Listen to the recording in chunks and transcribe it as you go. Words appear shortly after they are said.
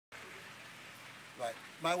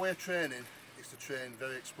My way of training is to train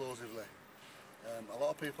very explosively. A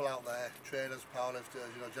lot of people out there, trainers,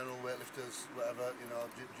 powerlifters, general weightlifters, whatever,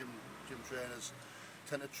 gym trainers,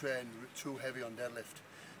 tend to train too heavy on deadlift.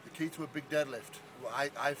 The key to a big deadlift, what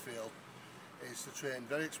I feel, is to train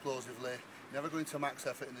very explosively, never go into max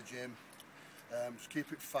effort in the gym, just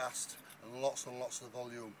keep it fast and lots of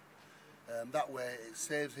volume. That way it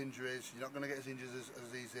saves injuries. You're not going to get as injured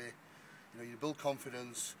as easy. You build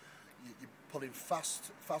confidence. You're pulling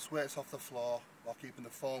fast weights off the floor while keeping the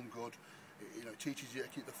form good. It teaches you to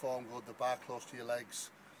keep the form good, the bar close to your legs,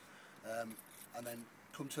 and then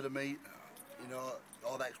come to the meet.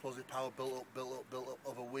 All that explosive power built up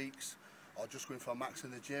over weeks, or just going for a max in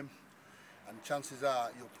the gym, and chances are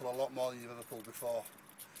you'll pull a lot more than you've ever pulled before.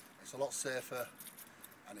 It's a lot safer,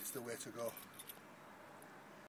 and it's the way to go.